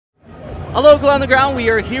Hello, Ukulele on the Ground. We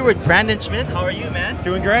are here with Brandon Schmidt. How are you, man?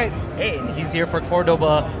 Doing great. Hey, and he's here for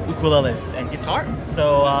Cordoba Ukuleles and guitar.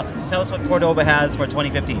 So tell us what Cordoba has for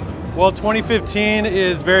 2015. Well, 2015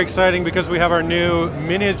 is very exciting because we have our new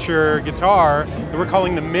miniature guitar that we're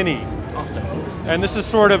calling the Mini. Awesome. And this is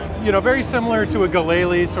sort of, very similar to a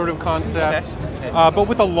Ukulele sort of concept, Okay. but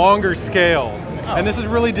with a longer scale. Oh. And this is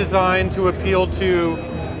really designed to appeal to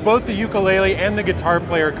both the ukulele and the guitar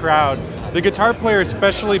player crowd. The guitar player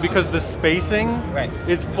especially because the spacing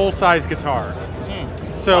is full-size guitar.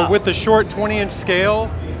 So with the short 20-inch scale,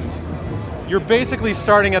 you're basically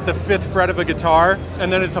starting at the 5th fret of a guitar,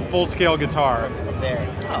 and then it's a full-scale guitar. There.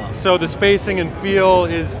 Oh. So the spacing and feel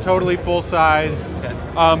is totally full-size,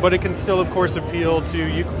 but it can still, of course, appeal to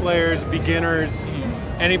ukulele players, beginners,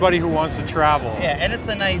 anybody who wants to travel. Yeah, and it's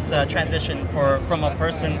a nice transition from a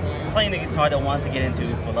person playing the guitar that wants to get into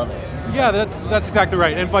ukulele. Yeah, that's exactly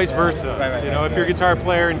right, and vice versa. If you're a guitar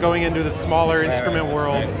player and going into the smaller instrument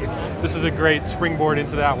world, this is a great springboard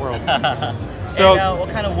into that world. So, and, what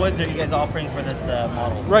kind of woods are you guys offering for this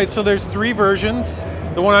model? Right, so there's 3 versions.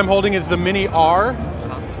 The one I'm holding is the Mini R.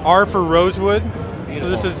 R for rosewood. Beautiful. So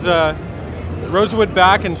this is rosewood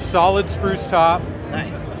back and solid spruce top.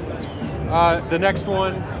 Nice. The next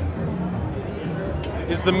one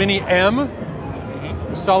is the Mini M.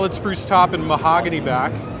 Solid spruce top and mahogany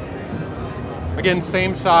back. Again,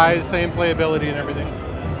 same size, same playability and everything.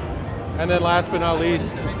 And then last but not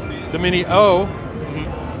least, the Mini O.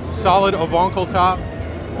 Solid avoncle top,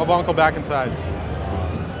 avoncle back and sides.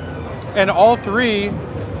 And all 3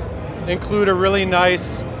 include a really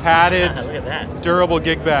nice padded, Look at that. durable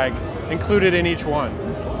gig bag included in each one.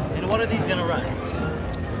 And what are these gonna run?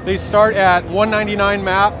 They start at $199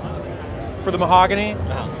 MAP for the mahogany,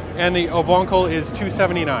 and the avoncle is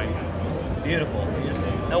 $279. Beautiful, beautiful.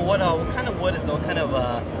 Now, what kind of wood what kind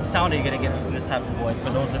of sound are you gonna get from this type of wood?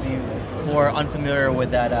 For those of you who are unfamiliar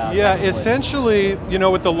with that. Yeah, type of wood? essentially,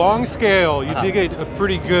 with the long scale, you do get a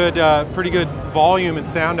pretty good volume and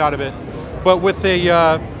sound out of it. But with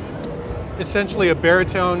essentially a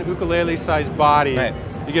baritone ukulele-sized body,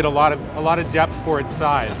 you get a lot of depth for its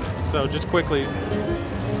size. So just quickly.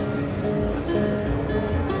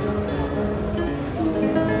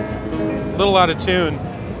 A little out of tune.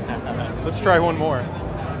 Let's try one more.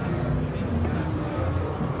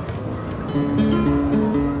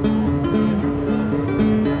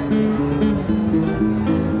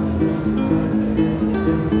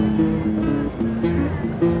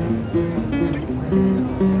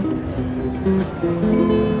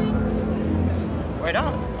 Right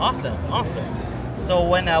on. Awesome, awesome. So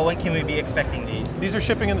when can we be expecting these? These are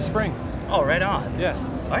shipping in the spring. Oh, right on. Yeah.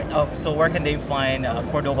 All right. So where can they find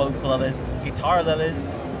Cordoba ukuleles,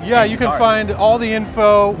 guitar-leles? Yeah, you can find all the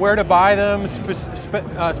info, where to buy them,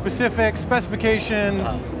 specifics,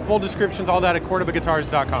 specifications, full descriptions, all that at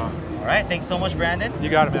cordobaguitars.com. All right. Thanks so much, Brandon. You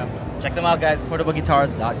got it, man. Check them out, guys.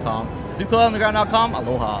 cordobaguitars.com. Ukuleles on the ground.com.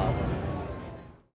 Aloha.